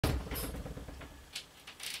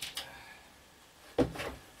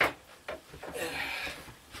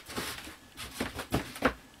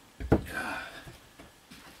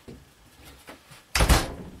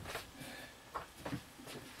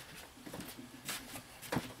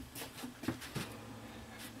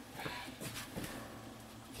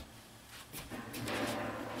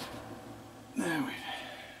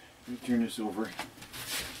turn this over.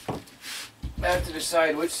 I have to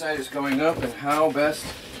decide which side is going up and how best.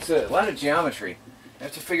 It's a lot of geometry. I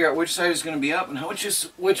have to figure out which side is going to be up and which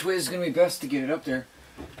way is going to be best to get it up there.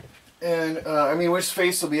 And I mean, which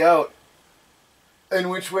face will be out and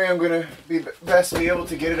which way I'm going to be best be able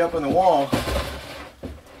to get it up on the wall.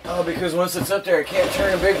 Because once it's up there, I can't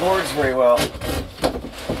turn big boards very well. So,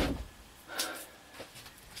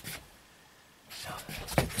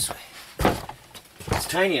 let's do it this way. It's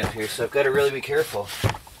tiny up here, so I've got to really be careful.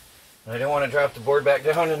 And I don't want to drop the board back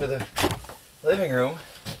down into the living room.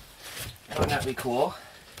 That would not be cool.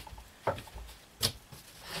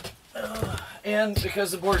 And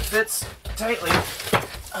because the board fits tightly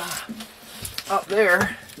up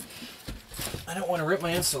there, I don't want to rip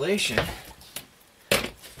my insulation.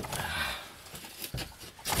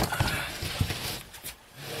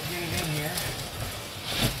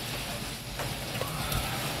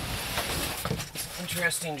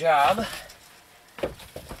 Interesting job.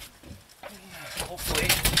 Hopefully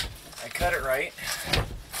I cut it right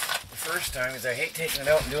the first time, because I hate taking it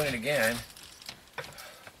out and doing it again.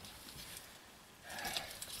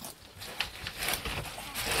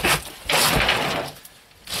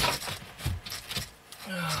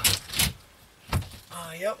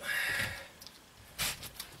 Yep.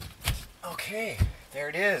 Okay, there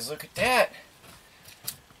it is. Look at that.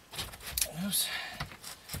 Oops.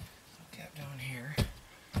 Gap down here.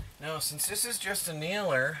 Now, since this is just a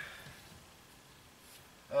nailer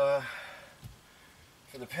for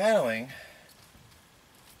the paneling,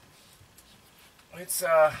 it's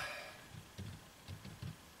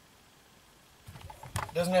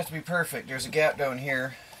doesn't have to be perfect. There's a gap down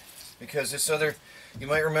here because this other, you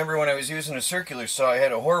might remember when I was using a circular saw, I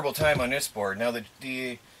had a horrible time on this board. Now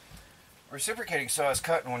the reciprocating saw is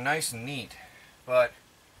cutting one nice and neat, but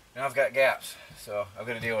now I've got gaps, so I've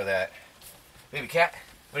got to deal with that. Baby cat,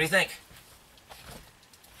 what do you think?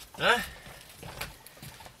 Huh?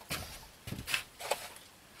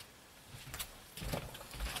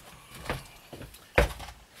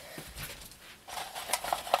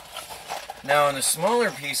 Now on the smaller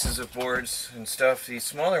pieces of boards and stuff, these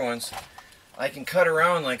smaller ones, I can cut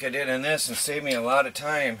around like I did on this and save me a lot of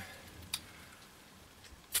time.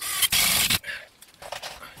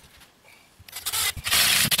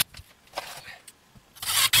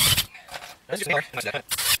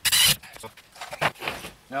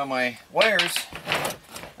 Now my wires,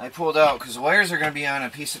 I pulled out because the wires are going to be on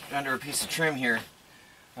under a piece of trim here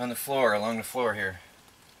on the floor, along the floor here.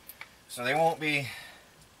 So they won't be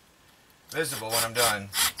visible when I'm done.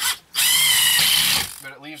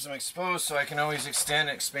 But it leaves them exposed so I can always extend,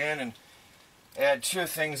 expand, and add to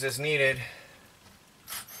things as needed.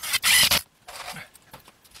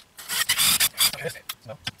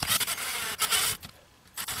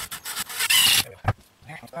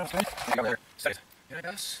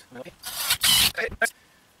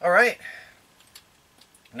 Alright,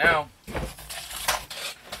 now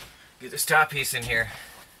get this top piece in here.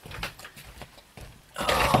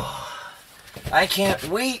 I can't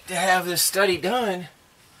wait to have this study done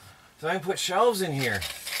so I can put shelves in here.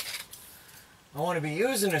 I want to be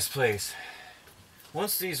using this place.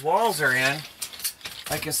 Once these walls are in,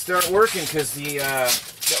 I can start working because the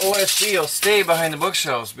OSB will stay behind the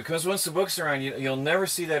bookshelves, because once the books are on, you'll never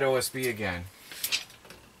see that OSB again.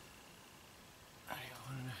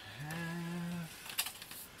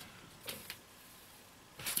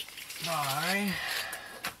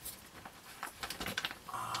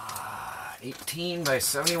 18 by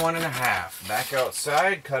 71 and a half. Back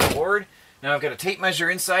outside, cut a board. Now I've got a tape measure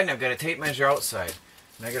inside and I've got a tape measure outside.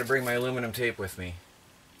 And I got to bring my aluminum tape with me.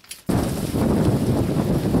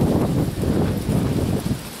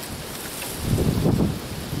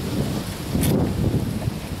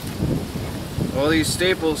 All these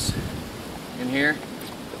staples in here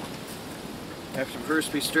have to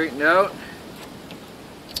first be straightened out.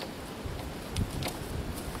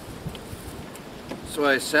 That's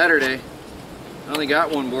why Saturday I only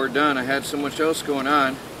got one board done. I had so much else going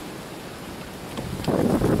on.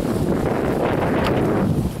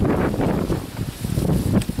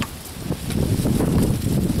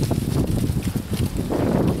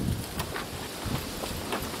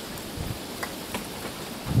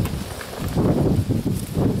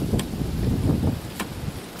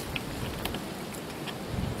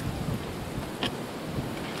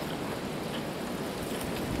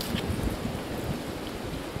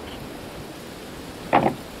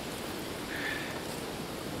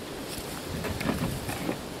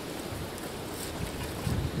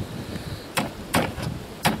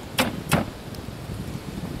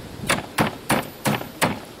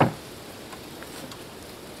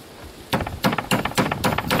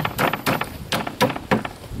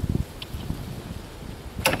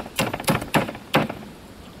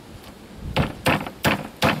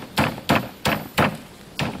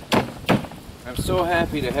 I'm so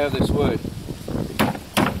happy to have this wood.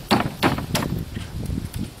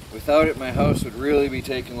 Without it, my house would really be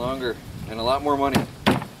taking longer and a lot more money.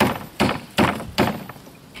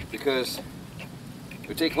 Because it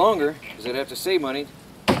would take longer, because I'd have to save money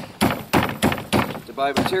to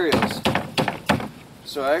buy materials.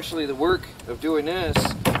 So actually the work of doing this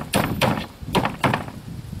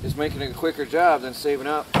is making it a quicker job than saving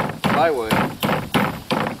up to buy wood.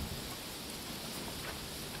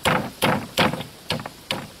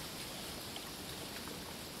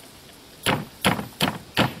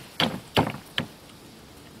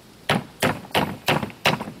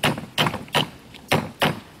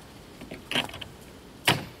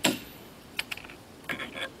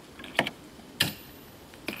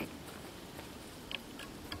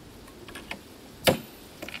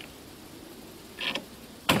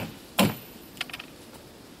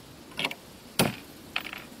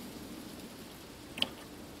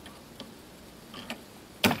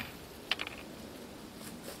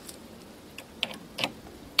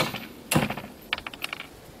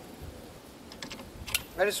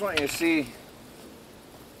 I just want you to see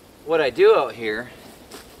what I do out here,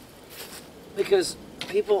 because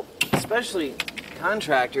people, especially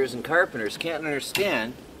contractors and carpenters, can't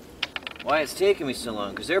understand why it's taking me so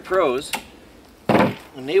long, because they're pros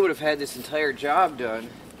and they would have had this entire job done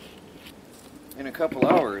in a couple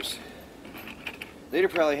hours. They'd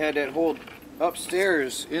have probably had that whole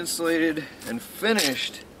upstairs insulated and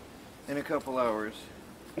finished in a couple hours.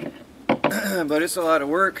 But it's a lot of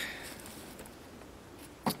work.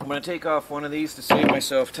 I'm going to take off one of these to save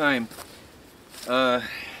myself time. One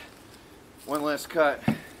less cut.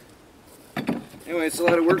 Anyway, it's a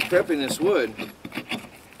lot of work prepping this wood.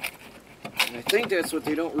 And I think that's what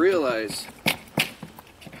they don't realize.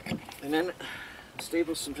 And then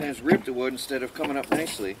staples sometimes rip the wood instead of coming up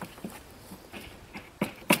nicely.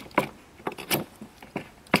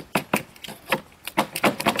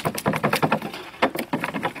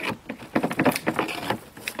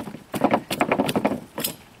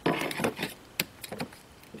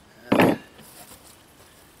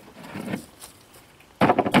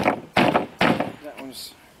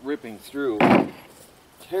 Ripping through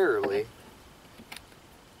terribly. I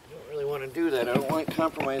don't really want to do that. I don't like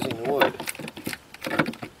compromising the wood.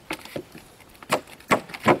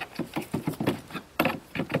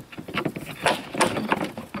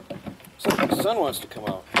 So the sun wants to come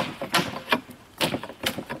out.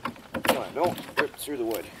 Come on, don't rip through the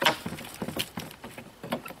wood.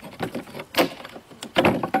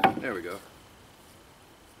 There we go.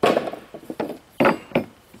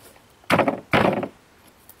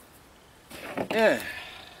 Yeah,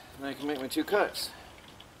 and I can make my two cuts.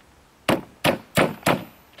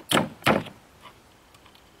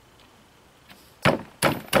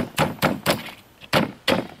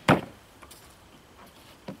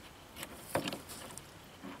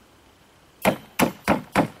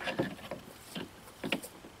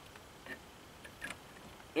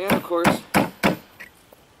 And of course,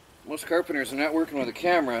 most carpenters are not working with a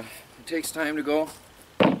camera. It takes time to go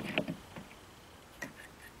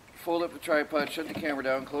fold up the tripod, shut the camera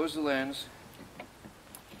down, close the lens,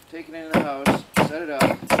 take it into the house, set it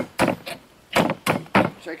up,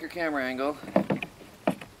 check your camera angle,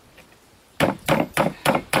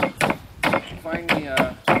 find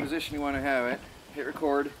the position you want to have it, hit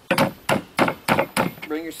record,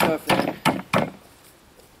 bring your stuff in.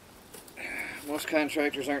 Most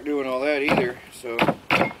contractors aren't doing all that either, so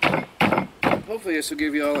hopefully this will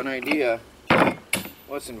give you all an idea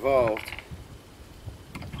what's involved.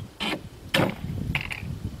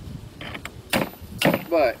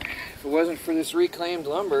 But if it wasn't for this reclaimed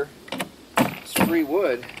lumber, this free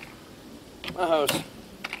wood, my house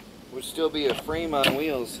would still be a frame on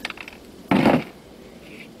wheels. That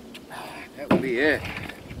would be it.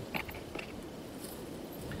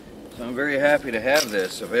 So I'm very happy to have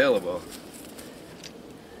this available.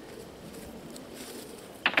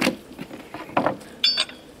 I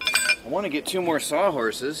want to get 2 more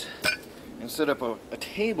sawhorses and set up a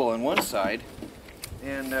table on one side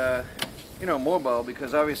and you know, mobile,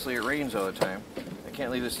 because obviously it rains all the time. I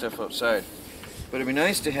can't leave this stuff outside. But it'd be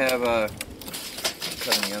nice to have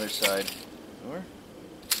cut on the other side, or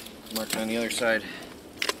mark on the other side.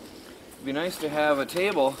 It'd be nice to have a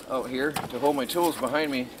table out here to hold my tools behind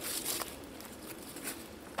me.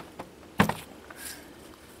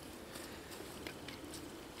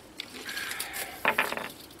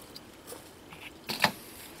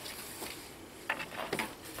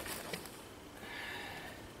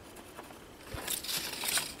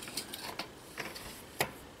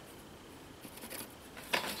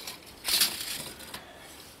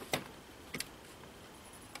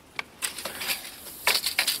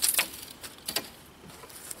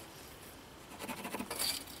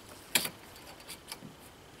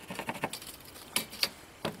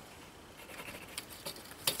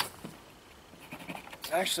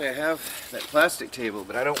 Actually, I have that plastic table,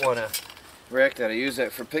 but I don't want to wreck that. I use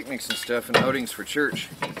that for picnics and stuff and outings for church.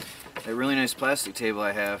 That really nice plastic table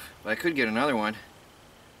I have. But I could get another one,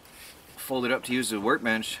 fold it up to use as a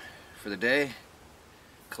workbench for the day,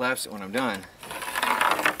 collapse it when I'm done.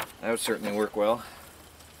 That would certainly work well.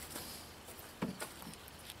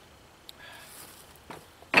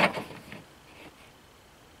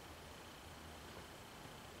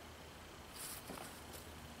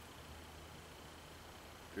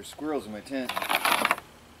 There's squirrels in my tent.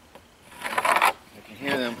 I can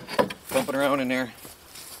hear them bumping around in there.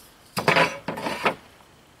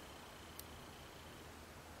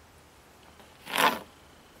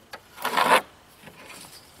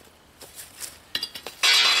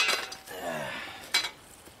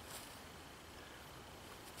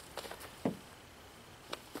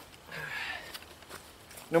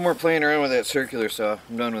 No more playing around with that circular saw.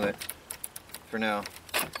 I'm done with it for now.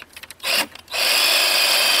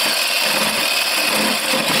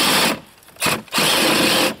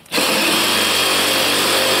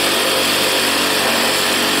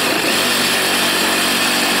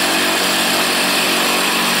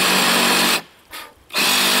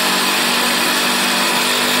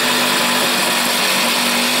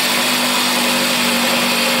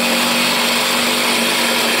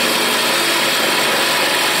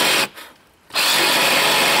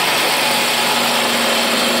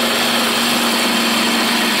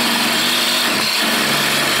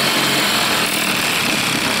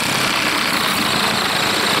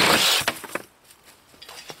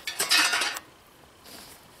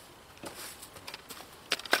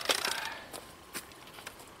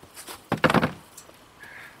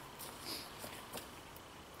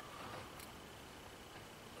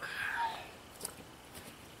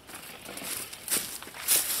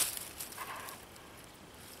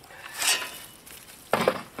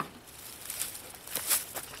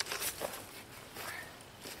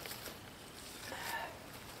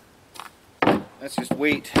 That's just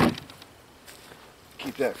weight.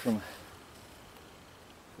 Keep that from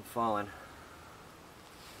falling.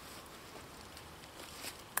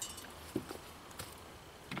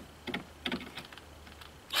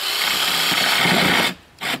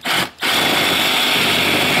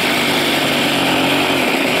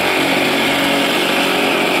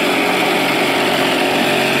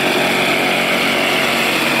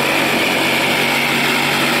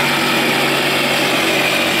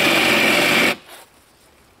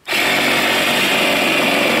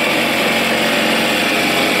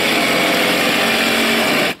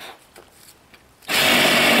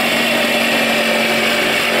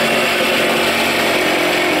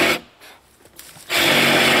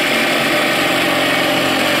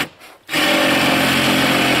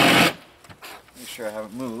 I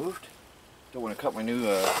haven't moved. Don't want to cut my new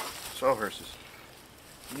sawhorses.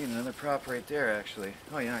 I need another prop right there, actually.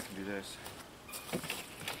 Oh yeah, I can do this.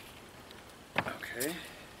 Okay.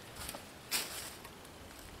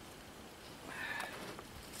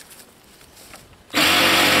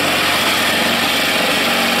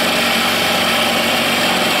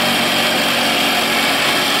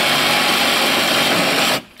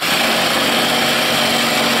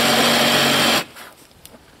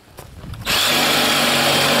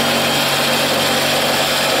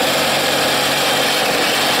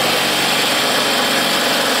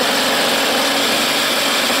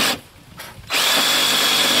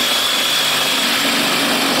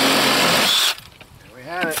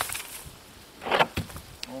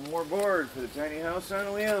 Board for the tiny house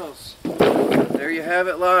on wheels. There you have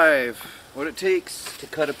it live. What it takes to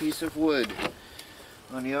cut a piece of wood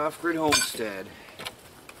on the off-grid homestead.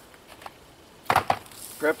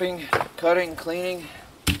 Prepping, cutting, cleaning,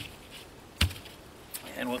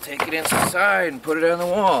 and we'll take it inside and put it on the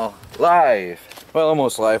wall. Live. Well,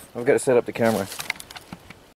 almost live. I've got to set up the camera.